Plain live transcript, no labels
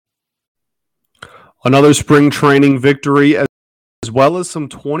Another spring training victory, as well as some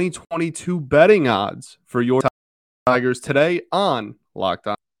 2022 betting odds for your Tigers today on Locked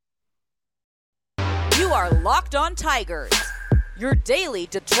On. You are Locked On Tigers, your daily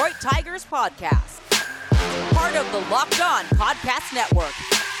Detroit Tigers podcast. Part of the Locked On Podcast Network,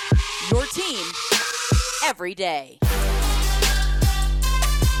 your team every day.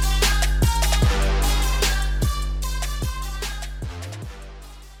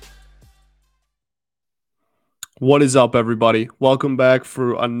 What is up, everybody? Welcome back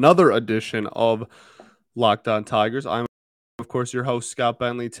for another edition of Locked On Tigers. I'm, of course, your host, Scott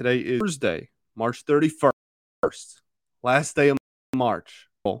Bentley. Today is Thursday, March 31st. Last day of March.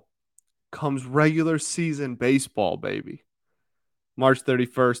 Comes regular season baseball, baby. March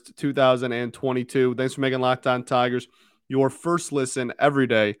 31st, 2022. Thanks for making Locked On Tigers your first listen every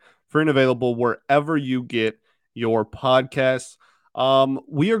day. Free and available wherever you get your podcasts.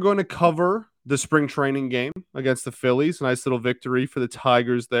 We are going to cover the spring training game against the Phillies. Nice little victory for the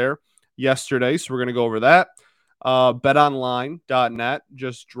Tigers there yesterday. So we're going to go over that. BetOnline.net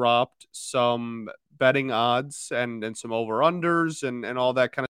just dropped some betting odds and some over-unders and all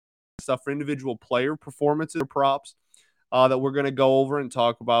that kind of stuff for individual player performances or props that we're going to go over and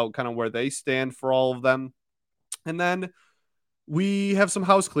talk about kind of where they stand for all of them. And then we have some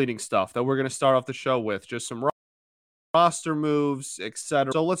house cleaning stuff that we're going to start off the show with, just some roster moves,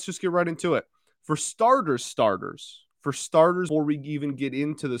 etc. So let's just get right into it. For starters, before we even get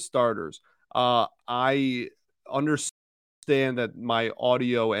into the starters, I understand that my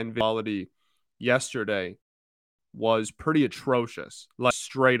audio and quality yesterday was pretty atrocious, like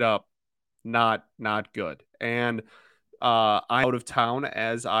straight up not good. And I'm out of town,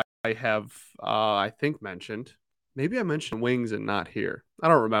 as I have, I think mentioned. Maybe I mentioned Wings and not here. I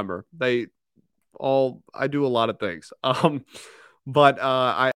don't remember. I do a lot of things. But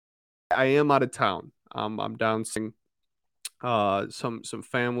I am out of town. I'm down seeing some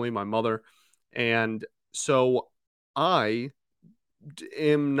family, my mother, and so I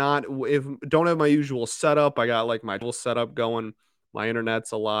don't have my usual setup. I got like my dual setup going. My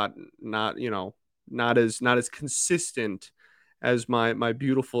internet's a lot not as consistent as my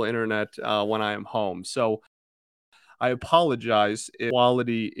beautiful internet when I am home. So I apologize if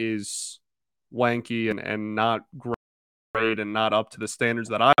quality is wanky and not great and not up to the standards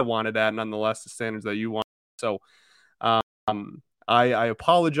that I wanted at, nonetheless the standards that you want. So I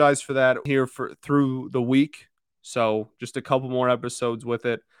apologize for that here through the week. So just a couple more episodes with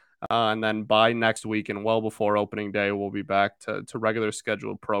it. And then by next week and well before opening day, we'll be back to regular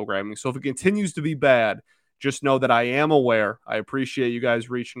scheduled programming. So if it continues to be bad, just know that I am aware. I appreciate you guys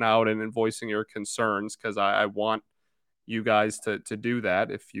reaching out and voicing your concerns, because I want you guys to do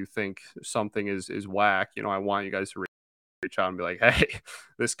that. If you think something is whack, I want you guys to reach out and be like, hey,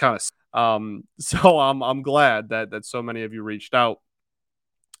 this kind of so I'm glad that so many of you reached out,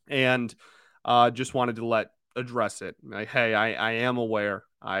 and just wanted to address it. Like, hey, I am aware.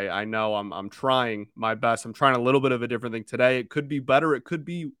 I know I'm trying my best. I'm trying a little bit of a different thing today. It could be better. It could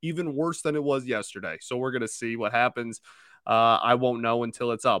be even worse than it was yesterday. So we're going to see what happens. I won't know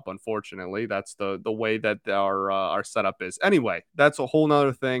until it's up. Unfortunately, that's the way that our setup is. Anyway, that's a whole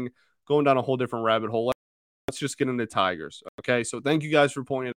nother thing, going down a whole different rabbit hole. Let's just get into Tigers. Okay. So thank you guys for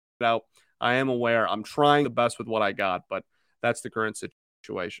pointing it out. I am aware. I'm trying the best with what I got, but that's the current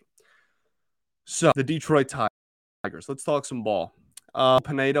situation. So the Detroit Tigers, let's talk some ball.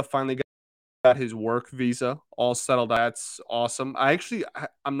 Pineda finally got his work visa all settled. That's awesome.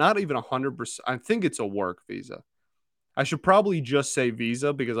 I'm not even 100%. I think it's a work visa. I should probably just say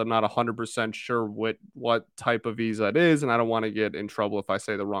visa, because I'm not 100% sure what type of visa it is, and I don't want to get in trouble if I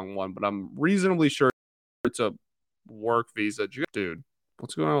say the wrong one, but I'm reasonably sure it's a work visa. Dude,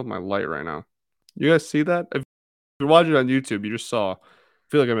 what's going on with my light right now? You guys see that? If you're watching on YouTube, you just saw, I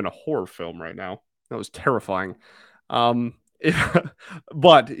feel like I'm in a horror film right now. That was terrifying.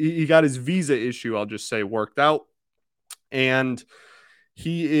 But he got his visa issue, I'll just say, worked out, and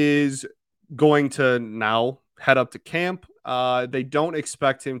he is going to now head up to camp. They don't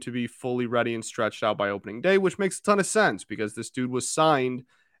expect him to be fully ready and stretched out by opening day, which makes a ton of sense, because this dude was signed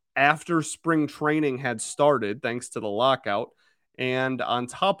after spring training had started, thanks to the lockout. And on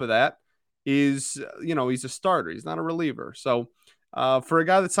top of that is, he's a starter. He's not a reliever. So for a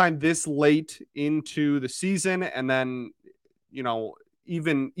guy that signed this late into the season, and then,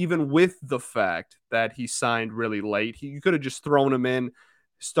 even with the fact that he signed really late, you could have just thrown him in,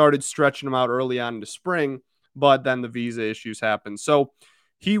 started stretching him out early on into spring, but then the visa issues happened. So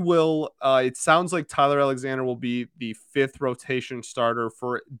he will, it sounds like Tyler Alexander will be the fifth rotation starter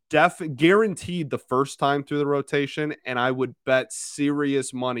for guaranteed the first time through the rotation. And I would bet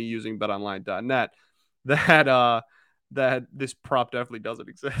serious money using betonline.net that that this prop definitely doesn't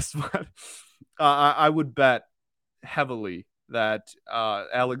exist. But I would bet heavily that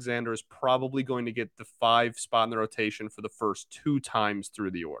Alexander is probably going to get the 5 spot in the rotation for the first 2 times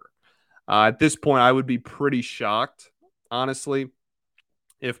through the order. At this point, I would be pretty shocked, honestly,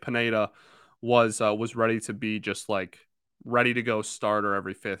 if Pineda was ready to be just like ready to go starter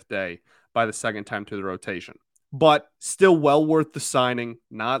every 5th day by the second time through the rotation. But still well worth the signing,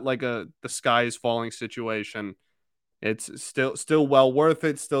 not like the sky is falling situation. It's still well worth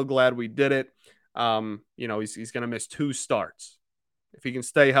it. Still glad we did it. He's going to miss 2 starts. If he can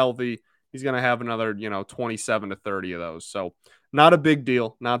stay healthy, he's going to have another, 27 to 30 of those. So not a big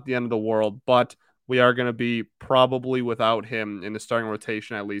deal, not the end of the world, but we are going to be probably without him in the starting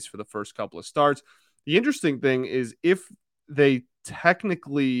rotation, at least for the first couple of starts. The interesting thing is if they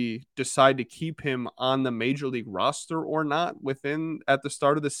technically decide to keep him on the major league roster or not at the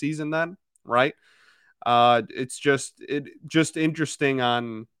start of the season, then, right? It's just interesting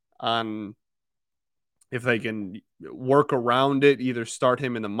on if they can work around it, either start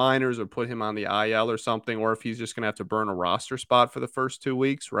him in the minors or put him on the IL or something, or if he's just going to have to burn a roster spot for the first 2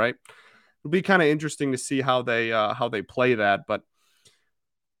 weeks, right? It'll be kind of interesting to see how they play that. But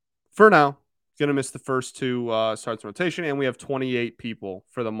for now, going to miss the first 2 starts in rotation, and we have 28 people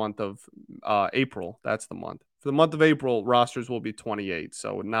for the month of April. That's the month. For the month of April, rosters will be 28,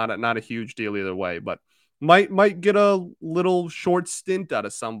 so not a huge deal either way, but might get a little short stint out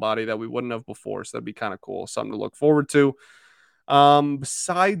of somebody that we wouldn't have before, so that'd be kind of cool, something to look forward to.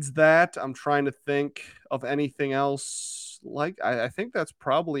 Besides that, I'm trying to think of anything else. I think that's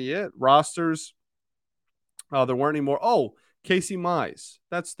probably it. Rosters. There weren't any more. Oh, Casey Mize.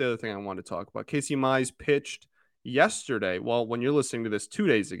 That's the other thing I wanted to talk about. Casey Mize pitched yesterday. Well, when you're listening to this 2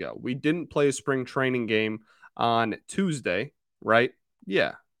 days ago, we didn't play a spring training game on Tuesday, right?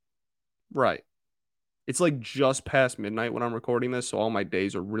 Yeah, right. It's like just past midnight when I'm recording this, so all my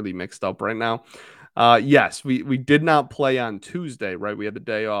days are really mixed up right now. Yes, we did not play on Tuesday, right? We had the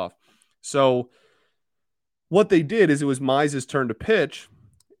day off. So what they did is it was Mize's turn to pitch,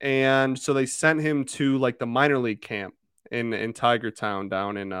 and so they sent him to like the minor league camp in Tiger Town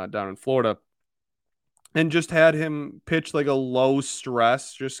down in Florida, and just had him pitch like a low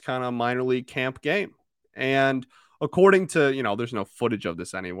stress, just kind of minor league camp game. And according to, there's no footage of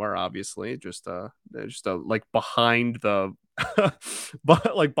this anywhere, obviously, just like behind the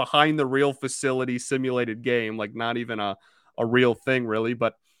but like behind the real facility simulated game, like not even a real thing really.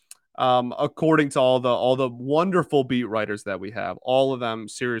 But according to all the wonderful beat writers that we have, all of them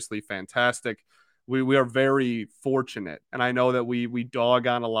seriously fantastic. We are very fortunate, and I know that we dog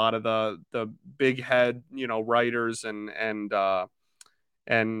on a lot of the big head writers and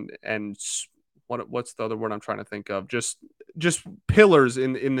what's the other word I'm trying to think of, just pillars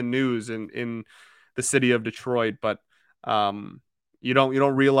in the news in the city of Detroit. But you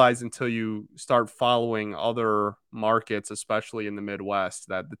don't realize until you start following other markets, especially in the Midwest,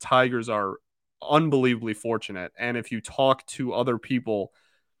 that the Tigers are unbelievably fortunate. And if you talk to other people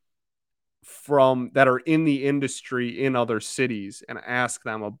that are in the industry in other cities and ask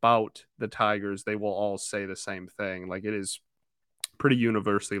them about the Tigers, they will all say the same thing. Like, it is pretty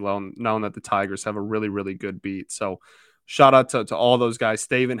universally known that the Tigers have a really, really good beat. So shout out to all those guys.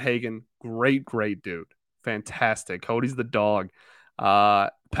 Steven Hagen, great dude. Fantastic. Cody's the dog.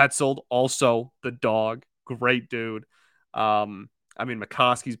 Petzold, also the dog. Great dude.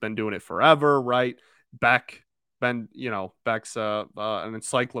 McCoskey's been doing it forever, right? Beck's an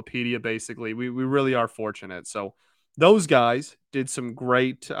encyclopedia, basically. We really are fortunate. So those guys did some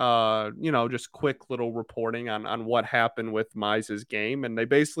great, just quick little reporting on what happened with Mize's game. And they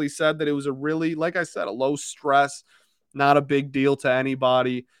basically said that it was a really, like I said, a low stress, not a big deal to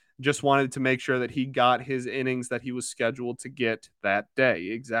anybody. Just wanted to make sure that he got his innings that he was scheduled to get that day.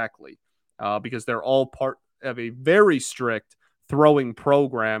 Exactly. Because they're all part of a very strict throwing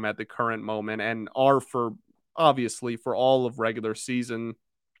program at the current moment, and are obviously for all of regular season,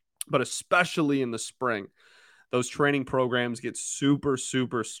 but especially in the spring. Those training programs get super,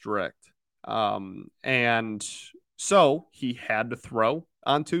 super strict. And so he had to throw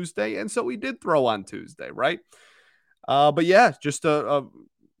on Tuesday, and so he did throw on Tuesday, right? But yeah, just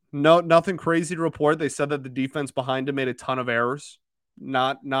nothing crazy to report. They said that the defense behind him made a ton of errors.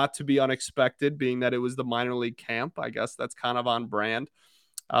 Not to be unexpected, being that it was the minor league camp. I guess that's kind of on brand.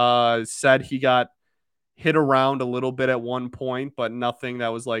 Said he got hit around a little bit at one point, but nothing that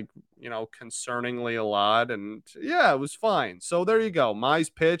was like, concerningly a lot. And yeah, it was fine. So there you go.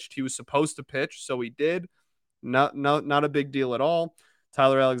 Mize pitched. He was supposed to pitch, so he did. Not a big deal at all.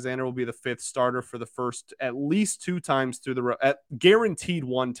 Tyler Alexander will be the 5th starter for the first at least 2 times through guaranteed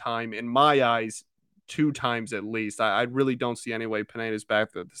 1 time, in my eyes, 2 times at least. I really don't see any way Pineda's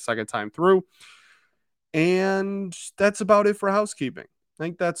back the second time through. And that's about it for housekeeping. I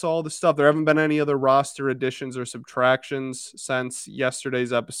think that's all the stuff. There haven't been any other roster additions or subtractions since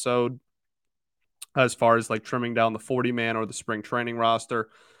yesterday's episode as far as like trimming down the 40-man or the spring training roster.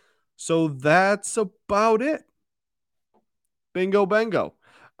 So that's about it. Bingo, bango.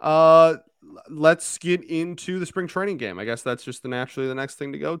 Let's get into the spring training game. I guess that's just naturally the next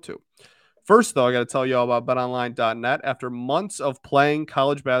thing to go to. First, though, I got to tell you all about betonline.net. After months of playing,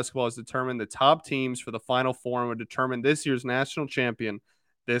 college basketball has determined the top teams for the Final Four and will determine this year's national champion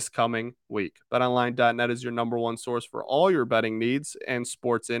this coming week. BetOnline.net is your number one source for all your betting needs and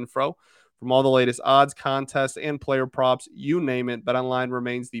sports info. From all the latest odds, contests, and player props, you name it, BetOnline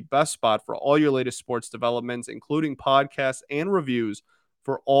remains the best spot for all your latest sports developments, including podcasts and reviews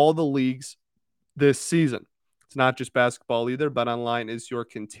for all the leagues this season. It's not just basketball either. BetOnline is your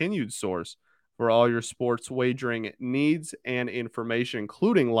continued source for all your sports wagering needs and information,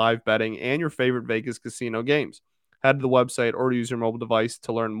 including live betting and your favorite Vegas casino games. Head to the website or use your mobile device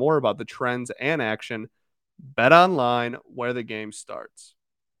to learn more about the trends and action. BetOnline, where the game starts.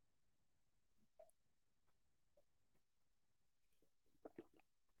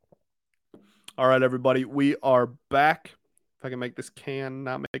 All right, everybody, we are back. If I can make this can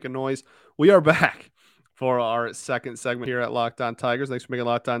not make a noise. We are back for our second segment here at Locked On Tigers. Thanks for making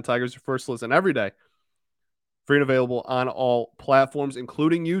Locked On Tigers your first listen every day. Free and available on all platforms,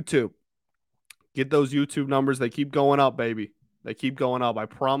 including YouTube. Get those YouTube numbers. They keep going up, baby. They keep going up. I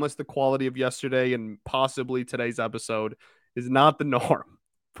promise the quality of yesterday and possibly today's episode is not the norm.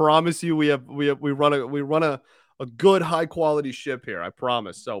 Promise you we run a good high quality ship here. I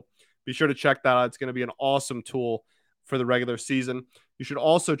promise. So be sure to check that out. It's going to be an awesome tool for the regular season. You should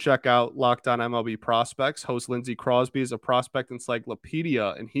also check out Locked On MLB Prospects. Host Lindsey Crosby is a prospect encyclopedia,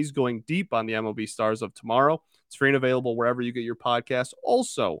 and he's going deep on the MLB stars of tomorrow. It's free and available wherever you get your podcasts,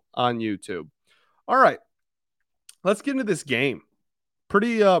 also on YouTube. All right, let's get into this game.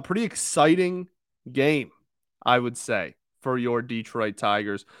 Pretty exciting game, I would say, for your Detroit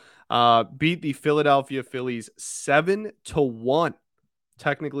Tigers. Beat the Philadelphia Phillies 7-1,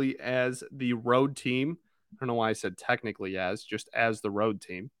 technically as the road team. I don't know why I said technically just as the road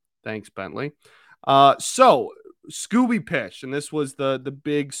team. Thanks, Bentley. So Scooby pitched, and this was the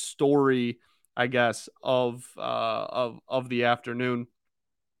big story, I guess, of the afternoon.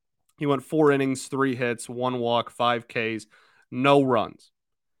 He went 4 innings, 3 hits, 1 walk, 5 Ks, no runs.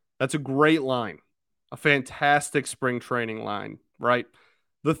 That's a great line. A fantastic spring training line, right?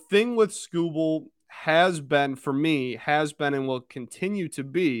 The thing with Scooble has been and will continue to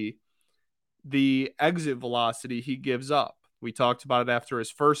be the exit velocity he gives up. We talked about it after his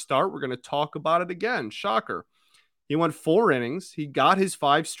first start. We're going to talk about it again. Shocker. He went 4 innings. He got his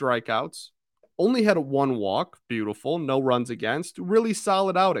 5 strikeouts, only had 1 walk. Beautiful. No runs against. Really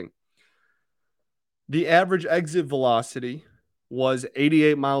solid outing. The average exit velocity was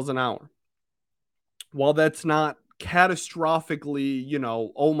 88 miles an hour. While that's not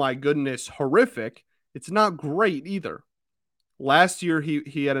catastrophically, oh my goodness, horrific, it's not great either. Last year,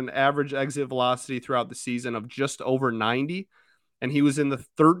 he had an average exit velocity throughout the season of just over 90, and he was in the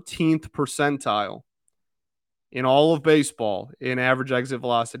 13th percentile in all of baseball in average exit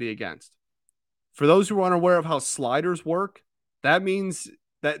velocity against. For those who are unaware of how sliders work, that means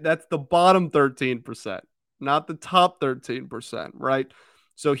that's the bottom 13%, not the top 13%, right?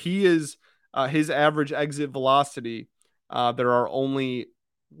 So he is his average exit velocity. There are only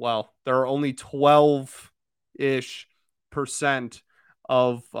 12-ish percent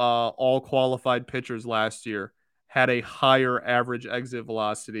of all qualified pitchers last year had a higher average exit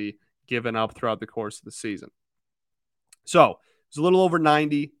velocity given up throughout the course of the season. So it was a little over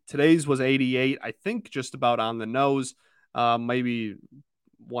 90. Today's was 88. I think just about on the nose, maybe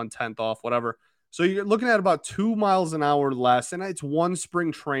 1/10 off, whatever. So you're looking at about 2 miles an hour less, and it's one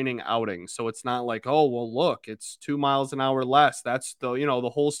spring training outing. So it's not like, oh, well, look, it's 2 miles an hour less. That's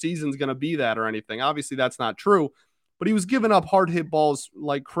the whole season's going to be that or anything. Obviously, that's not true. But he was giving up hard hit balls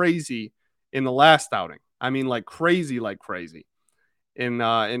like crazy in the last outing. I mean, like crazy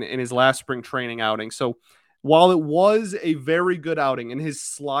in his last spring training outing. So while it was a very good outing and his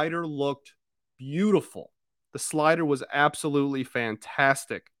slider looked beautiful, the slider was absolutely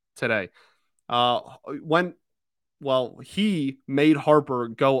fantastic today. He made Harper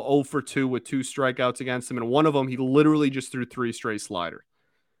go 0 for 2 with 2 strikeouts against him. And one of them, he literally just threw 3 straight sliders.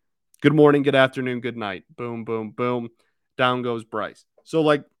 Good morning, good afternoon, good night. Boom, boom, boom. Down goes Bryce. So,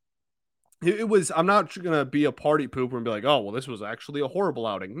 it was, I'm not going to be a party pooper and be like, oh, well, this was actually a horrible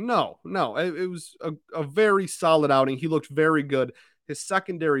outing. No, it was a very solid outing. He looked very good. His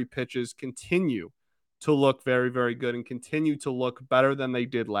secondary pitches continue to look very, very good and continue to look better than they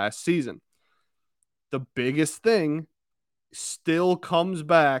did last season. The biggest thing still comes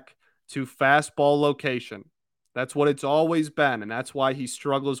back to fastball location. That's what it's always been, and that's why he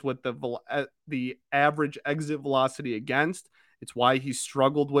struggles with the average exit velocity against. It's why he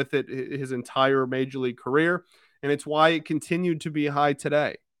struggled with it his entire major league career, and it's why it continued to be high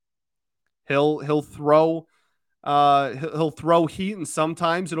today. He'll throw heat, and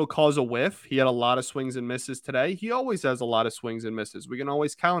sometimes it'll cause a whiff. He had a lot of swings and misses today. He always has a lot of swings and misses. We can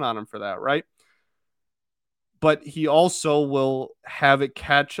always count on him for that, right? But he also will have it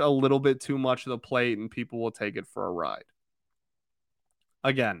catch a little bit too much of the plate, and people will take it for a ride.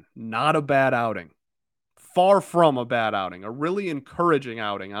 Again, not a bad outing. Far from a bad outing. A really encouraging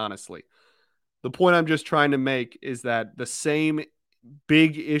outing, honestly. The point I'm just trying to make is that the same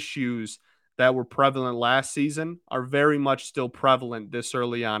big issues that were prevalent last season are very much still prevalent this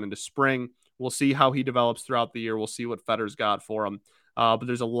early on into spring. We'll see how he develops throughout the year. We'll see what Fetter's got for him. But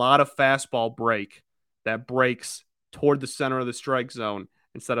there's a lot of fastball break that breaks toward the center of the strike zone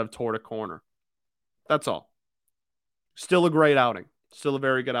instead of toward a corner. That's all. Still a great outing. Still a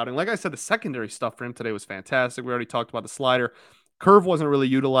very good outing. Like I said, the secondary stuff for him today was fantastic. We already talked about the slider. Curve wasn't really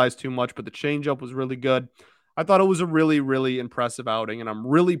utilized too much, but the changeup was really good. I thought it was a really, really impressive outing, and I'm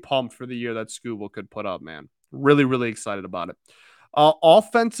really pumped for the year that Skubal could put up, man. Really, really excited about it.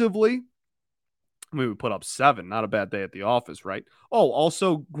 Offensively, I mean, we put up 7. Not a bad day at the office, right? Oh,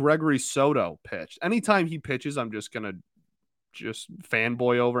 also Gregory Soto pitched. Anytime he pitches, I'm just going to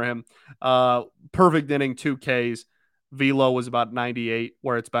fanboy over him. Perfect inning, 2 Ks. Velo was about 98,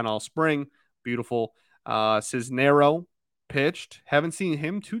 where it's been all spring. Beautiful. Cisnero pitched. Haven't seen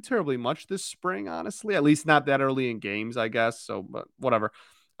him too terribly much this spring, honestly. At least not that early in games, I guess. So, but whatever.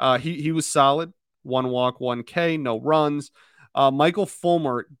 He was solid. 1 walk, 1 K, no runs. Michael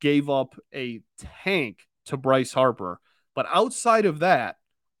Fulmer gave up a tank to Bryce Harper, but outside of that,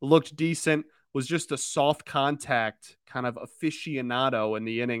 looked decent. Was just a soft contact kind of aficionado in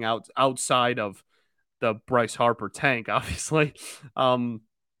the inning outside of the Bryce Harper tank, obviously.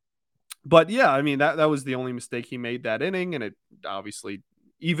 But yeah, I mean, that was the only mistake he made that inning. And it obviously,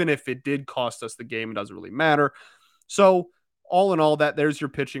 even if it did cost us the game, it doesn't really matter. So all in all, there's your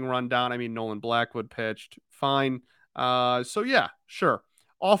pitching rundown. I mean, Nolan Blackwood pitched fine. So yeah, sure.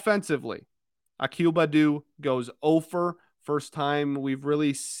 Offensively, Akil Baddoo goes 0 first time we've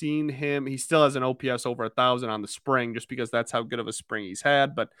really seen him. He still has an OPS over 1,000 on the spring, just because that's how good of a spring he's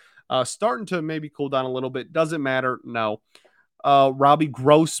had. But starting to maybe cool down a little bit. Doesn't matter. No. Robbie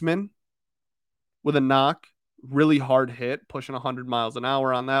Grossman with a knock, really hard hit, pushing 100 miles an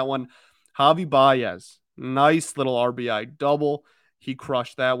hour on that one. Javi Baez, nice little RBI double. He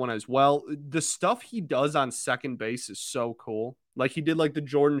crushed that one as well. The stuff he does on second base is so cool. Like he did like the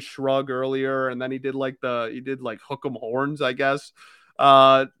Jordan shrug earlier, and then he did like hook 'em horns, I guess.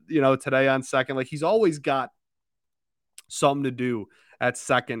 Today on second. Like he's always got something to do at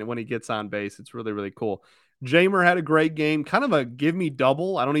second when he gets on base. It's really, really cool. Jamer had a great game, kind of a give me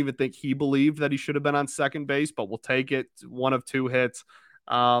double. I don't even think he believed that he should have been on second base, but we'll take it. 1 of 2 hits.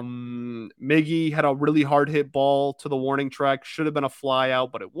 Miggy had a really hard hit ball to the warning track. Should have been a fly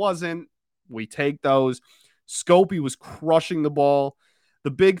out, but it wasn't. We take those. Scopey was crushing the ball.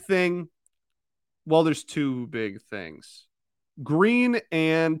 The big thing, well, there's 2 big things. Green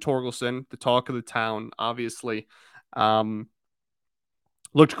and Torkelson, the talk of the town, obviously, looked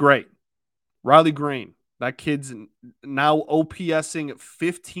great. Riley Green, that kid's now OPSing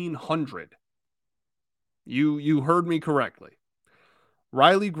 1,500. You heard me correctly.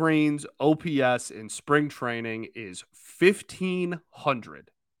 Riley Green's OPS in spring training is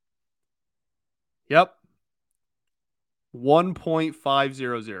 1,500. Yep.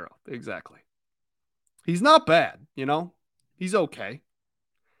 1.500. Exactly. He's not bad, He's okay.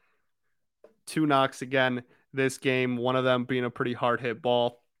 2 knocks again this game, one of them being a pretty hard hit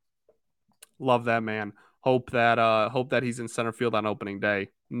ball. Love that man. Hope that he's in center field on opening day.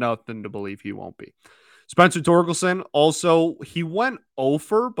 Nothing to believe he won't be. Spencer Torkelson, also, he went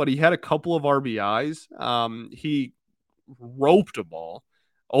 0 but he had a couple of RBIs. He roped a ball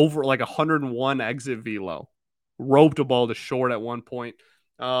over like 101 exit velo. Roped a ball to short at one point.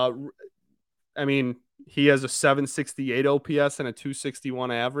 I mean, he has a 768 OPS and a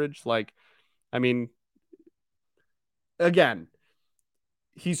 261 average. Like, I mean, again,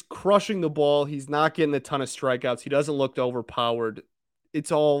 he's crushing the ball. He's not getting a ton of strikeouts. He doesn't look overpowered.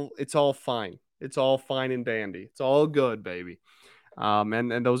 It's all fine. It's all fine and dandy. It's all good, baby.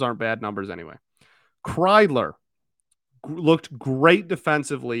 And those aren't bad numbers anyway. Kreidler looked great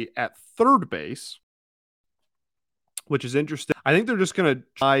defensively at third base. which is interesting. I think they're just going to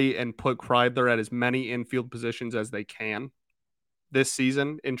try and put Kreidler at as many infield positions as they can this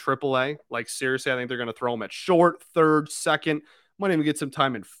season in AAA. Like, seriously, I think they're going to throw him at short, third, second. Might even get some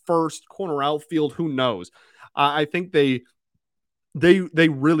time in first, corner outfield. Who knows? I think they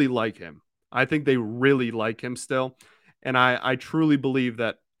really like him. I think they really like him still. And I truly believe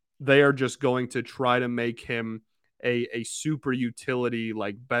that they are just going to try to make him a super utility,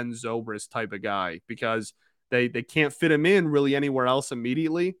 like Ben Zobrist type of guy, because they can't fit him in really anywhere else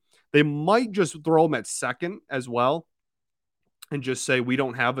immediately. They might just throw him at second as well and just say, we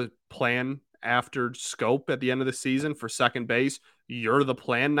don't have a plan after Scope at the end of the season for second base. You're the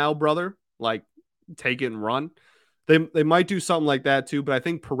plan now, brother. Like, take it and run. They might do something like that too, but I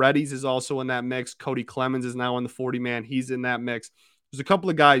think Paredes is also in that mix. Cody Clemens is now on the 40-man. He's in that mix. There's a couple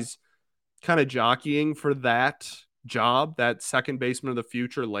of guys kind of jockeying for that job, that second baseman of the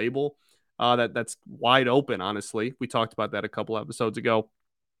future label. That's wide open, honestly. We talked about that a couple episodes ago.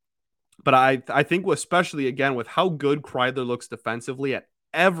 But I think, especially again with how good Kreidler looks defensively at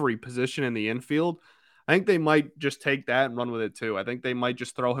every position in the infield, I think they might just take that and run with it too. I think they might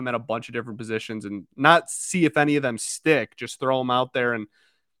just throw him at a bunch of different positions and not see if any of them stick. Just throw him out there and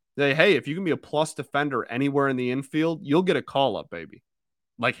say, hey, if you can be a plus defender anywhere in the infield, you'll get a call up, baby.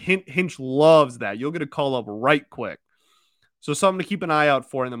 Like Hinch loves that. You'll get a call up right quick. So something to keep an eye out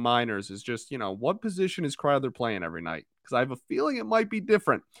for in the minors is just, what position is Kreidler playing every night? Because I have a feeling it might be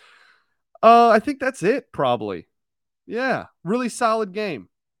different. I think that's it, probably. Yeah, really solid game.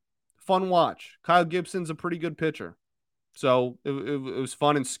 Fun watch. Kyle Gibson's a pretty good pitcher. So it was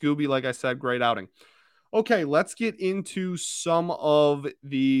fun, and Scooby, like I said, great outing. Okay, let's get into some of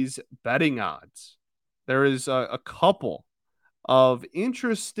these betting odds. There is a couple of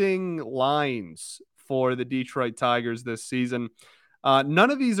interesting lines for the Detroit Tigers this season.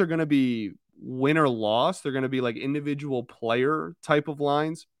 None of these are going to be win or loss. They're going to be like individual player type of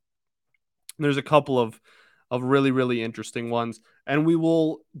lines. There's a couple of really, really interesting ones, and we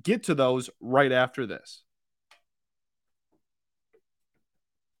will get to those right after this.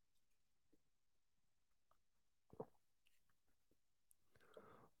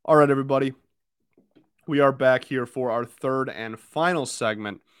 All right, everybody. We are back here for our third and final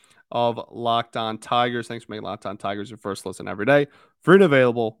segment of Locked On Tigers. Thanks for making Locked On Tigers your first listen every day. Free and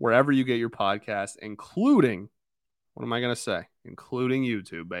available wherever you get your podcast, including, what am I going to say? Including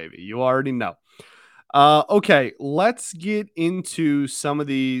YouTube, baby. You already know. Okay, let's get into some of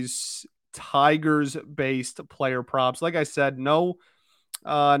these Tigers-based player props. Like I said, no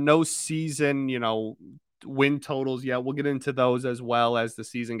season, win totals yet. We'll get into those as well as the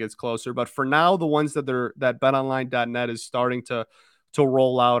season gets closer. But for now, the ones that betonline.net is starting to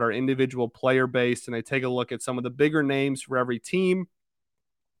roll out are individual player based, and they take a look at some of the bigger names for every team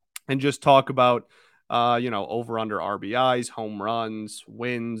and just talk about over under RBIs, home runs,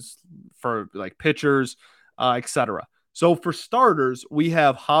 wins for like pitchers, etc. So for starters, we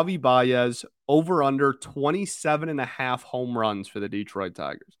have Javi Baez over under 27.5 home runs for the Detroit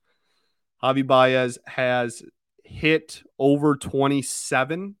Tigers. Javi Baez has hit over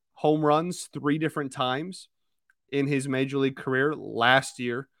 27 home runs 3 different times in his major league career, last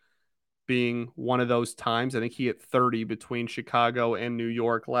year being one of those times. I think he hit 30 between Chicago and New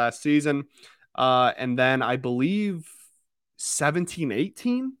York last season. And then I believe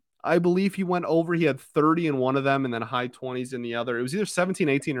 17-18, I believe he went over. He had 30 in one of them and then high 20s in the other. It was either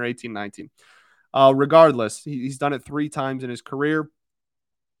 17-18 or 18-19. Regardless, he's done it 3 times in his career.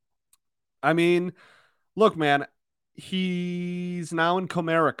 I mean, look, man, he's now in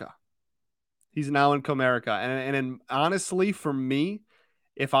Comerica. And honestly, for me,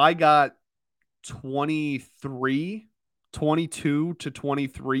 if I got 22 to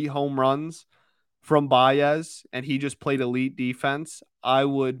 23 home runs from Baez and he just played elite defense, I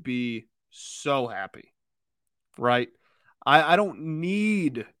would be so happy, right? I don't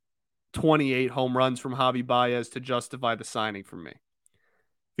need 28 home runs from Javi Baez to justify the signing for me.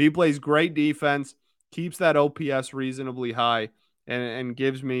 If he plays great defense, keeps that OPS reasonably high, and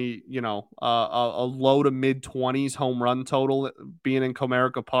gives me, a low to mid 20s home run total being in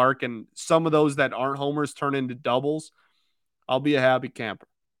Comerica Park, and some of those that aren't homers turn into doubles, I'll be a happy camper.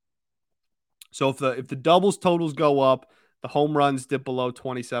 So if the doubles totals go up, the home runs dip below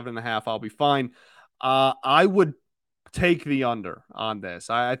 27.5, I'll be fine. I would take the under on this.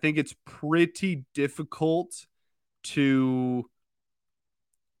 I think it's pretty difficult to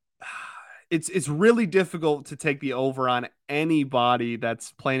it's really difficult to take the over on anybody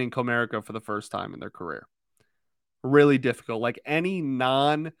that's playing in Comerica for the first time in their career. Really difficult. Like any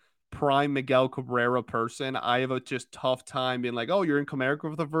non-prime Miguel Cabrera person, I have a just tough time being like, oh, you're in Comerica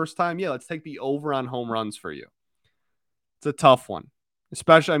for the first time? Yeah, let's take the over on home runs for you. It's a tough one,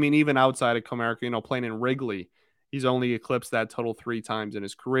 especially, I mean, even outside of Comerica, playing in Wrigley, he's only eclipsed that total 3 times in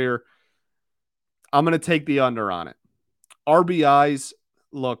his career. I'm going to take the under on it. RBIs,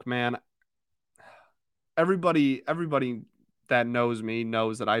 look, man, everybody that knows me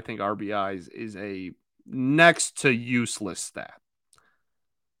knows that I think RBIs is a next to useless stat.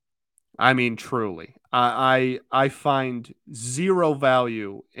 I mean, truly, I find zero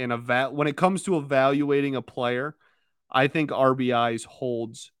value in when it comes to evaluating a player. I think RBIs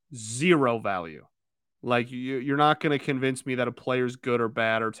holds zero value. Like you're not going to convince me that a player's good or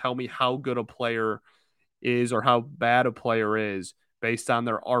bad, or tell me how good a player is or how bad a player is based on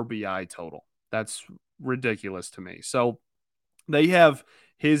their RBI total. That's ridiculous to me. So they have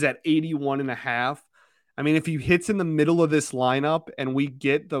his at 81.5. I mean, if he hits in the middle of this lineup and we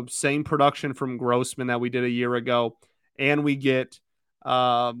get the same production from Grossman that we did a year ago, and we get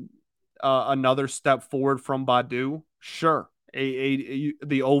another step forward from Badu, sure.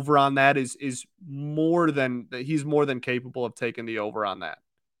 The over on that is more than, he's more than capable of taking the over on that.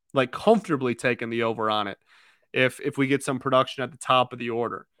 Like comfortably taking the over on it if we get some production at the top of the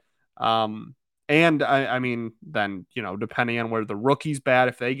order. And I mean, then, depending on where the rookie's bat,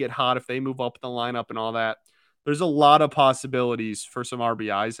 if they get hot, if they move up in the lineup and all that, there's a lot of possibilities for some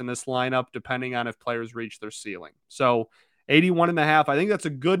RBIs in this lineup, depending on if players reach their ceiling. So 81.5, I think that's a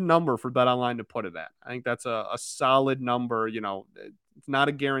good number for BetOnline to put it at. I think that's a solid number. It's not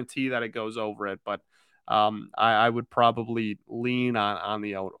a guarantee that it goes over it, but I would probably lean on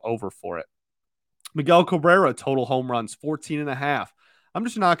the over for it. Miguel Cabrera, total home runs, 14.5. I'm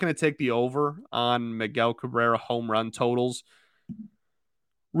just not going to take the over on Miguel Cabrera home run totals.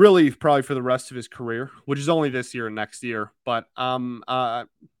 Really, probably for the rest of his career, which is only this year and next year. But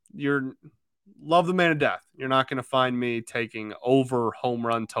you're love the man to death. You're not going to find me taking over home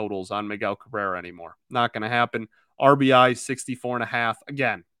run totals on Miguel Cabrera anymore. Not going to happen. RBI 64.5.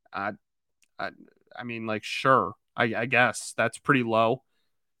 Again, I mean, like, sure, I guess that's pretty low.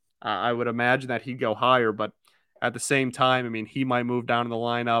 I would imagine that he'd go higher, but at the same time, I mean, he might move down in the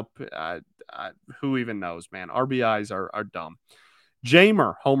lineup. Who even knows, man? RBIs are dumb.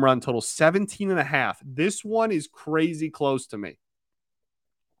 Jamer, home run total 17.5. This one is crazy close to me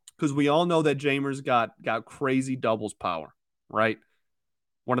because we all know that Jamer's got crazy doubles power, right?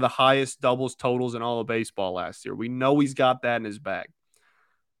 One of the highest doubles totals in all of baseball last year. We know he's got that in his bag,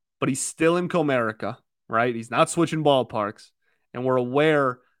 but he's still in Comerica, right? He's not switching ballparks, and we're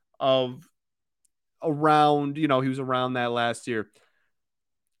aware of around, he was around that last year.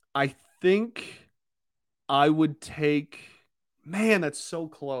 I think I would take, man, that's so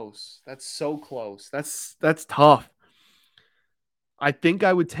close. That's so close. That's tough. I think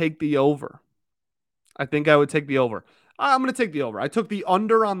I would take the over. I'm going to take the over. I took the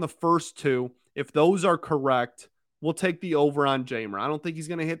under on the first two. If those are correct, we'll take the over on Jamer. I don't think he's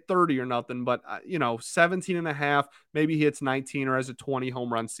going to hit 30 or nothing, but 17.5, maybe he hits 19 or has a 20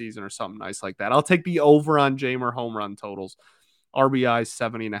 home run season or something nice like that. I'll take the over on Jamer home run totals. RBI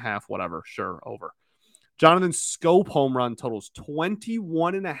 70.5, whatever. Sure, over. Jonathan Schoop home run totals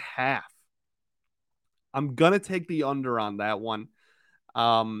 21.5. I'm going to take the under on that one.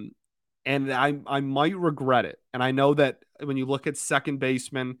 And I might regret it. And I know that when you look at second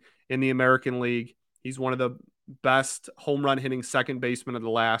baseman in the American League, he's one of the best home run hitting second baseman of the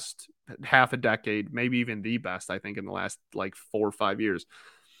last half a decade, maybe even the best, I think, in the last like 4 or 5 years.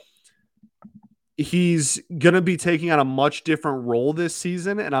 He's going to be taking on a much different role this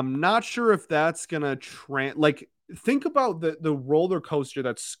season, and I'm not sure if that's going to think about the roller coaster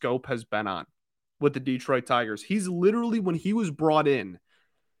that Schoop has been on with the Detroit Tigers. He's literally, when he was brought in,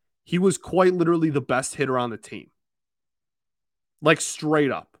 he was quite literally the best hitter on the team. Like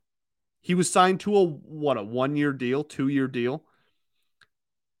straight up. He was signed to a 1-year deal, 2-year deal.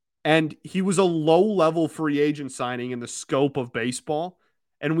 And he was a low-level free agent signing in the scope of baseball.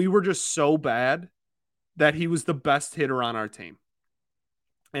 And we were just so bad that he was the best hitter on our team.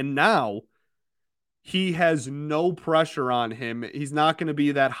 And now he has no pressure on him. He's not going to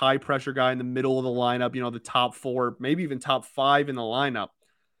be that high-pressure guy in the middle of the lineup, the top 4, maybe even top 5 in the lineup.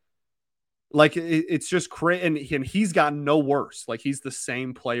 Like, it's just crazy. And he's gotten no worse. Like, he's the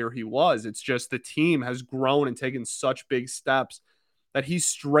same player he was. It's just the team has grown and taken such big steps that he's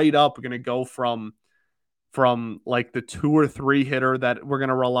straight up going to go from like the 2 or 3 hitter that we're going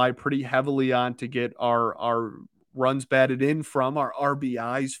to rely pretty heavily on to get our runs batted in from, our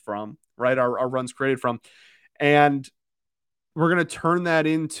RBIs from, right? Our runs created from. And we're going to turn that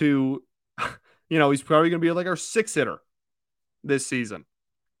into, he's probably going to be like our 6 hitter this season.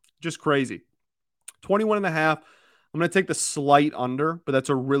 Just crazy. 21.5. I'm going to take the slight under, but that's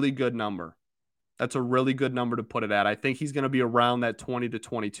a really good number. That's a really good number to put it at. I think he's going to be around that 20 to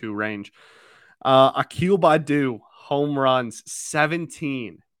 22 range. Akil Baddoo, home runs,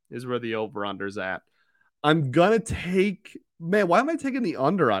 17 is where the over-under's at. I'm going to take, man, why am I taking the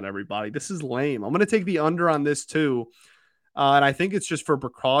under on everybody? This is lame. I'm going to take the under on this too. And I think it's just for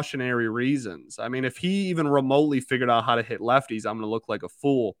precautionary reasons. I mean, if he even remotely figured out how to hit lefties, I'm going to look like a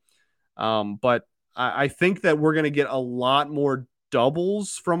fool. But I think that we're going to get a lot more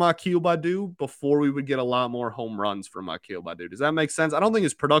doubles from Akil Baddoo before we would get a lot more home runs from Akil Baddoo. Does that make sense? I don't think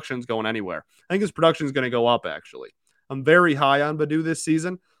his production's going anywhere. I think his production is going to go up, actually. I'm very high on Baddoo this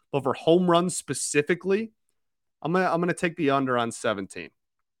season, but for home runs specifically, I'm gonna take the under on 17.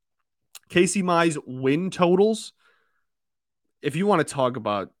 Casey Mize win totals. If you want to talk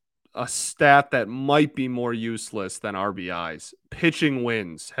about a stat that might be more useless than RBIs, pitching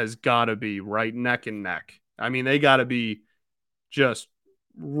wins has got to be right neck and neck. I mean, they got to be just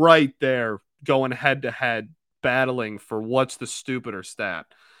right there going head to head, battling for what's the stupider stat.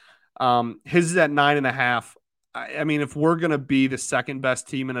 His is at 9.5. I mean, if we're going to be the second best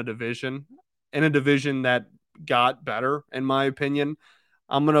team in a division that got better, in my opinion,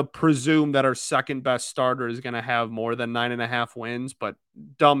 I'm going to presume that our second best starter is going to have more than 9.5 wins, but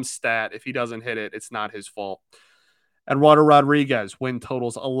dumb stat. If he doesn't hit it, it's not his fault. Eduardo Rodriguez, win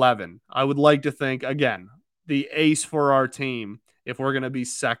totals 11. I would like to think, again, the ace for our team, if we're going to be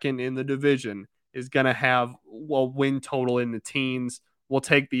second in the division, is going to have a win total in the teens. We'll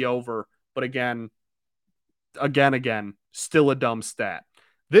take the over. But again, still a dumb stat.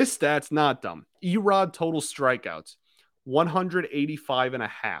 This stat's not dumb. Erod total strikeouts,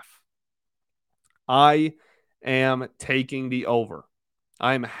 185.5. I am taking the over.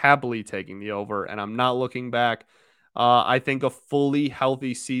 I am happily taking the over, and I'm not looking back. I think a fully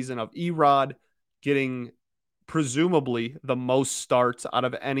healthy season of Erod, getting presumably the most starts out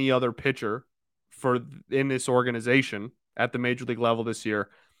of any other pitcher in this organization at the major league level this year.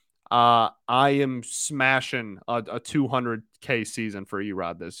 I am smashing a 200K season for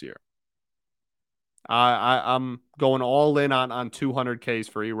Erod this year. I'm going all in on 200Ks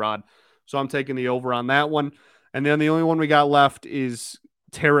for Erod. So I'm taking the over on that one. And then the only one we got left is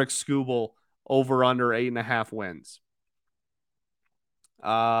Tarek Skubal, over under 8.5 wins.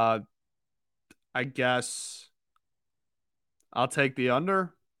 I guess I'll take the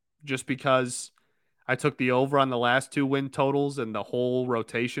under just because I took the over on the last 2 win totals, and the whole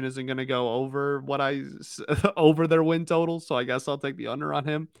rotation isn't going to go over over their win totals. So I guess I'll take the under on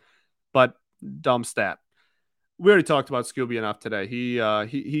him. But dumb stat. We already talked about Scooby enough today.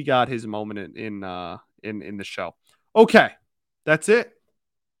 He got his moment in the show. Okay, that's it.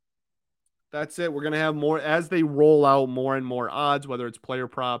 We're gonna have more as they roll out more and more odds, whether it's player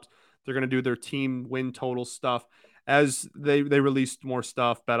props. They're gonna do their team win total stuff as they release more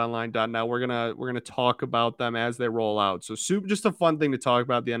stuff. BetOnline.net. We're gonna talk about them as they roll out. So just a fun thing to talk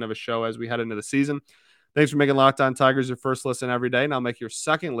about at the end of a show as we head into the season. Thanks for making Locked On Tigers your first listen every day. Now make your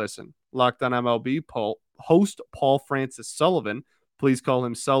second listen Locked On MLB. Host Paul Francis Sullivan, please call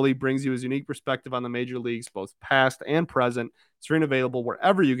him Sully, brings you his unique perspective on the major leagues, both past and present. It's free and available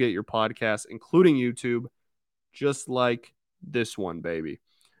wherever you get your podcasts, including YouTube, just like this one, baby.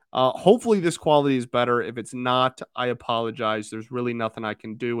 Hopefully this quality is better. If it's not, I apologize. There's really nothing I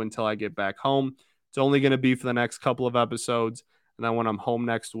can do until I get back home. It's only going to be for the next couple of episodes. And then when I'm home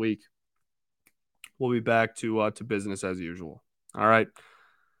next week, we'll be back to business as usual. All right.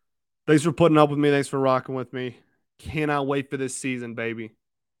 Thanks for putting up with me. Thanks for rocking with me. Cannot wait for this season, baby.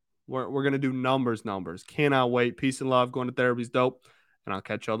 We're going to do numbers. Cannot wait. Peace and love. Going to therapy's dope. And I'll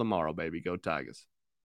catch y'all tomorrow, baby. Go Tigers.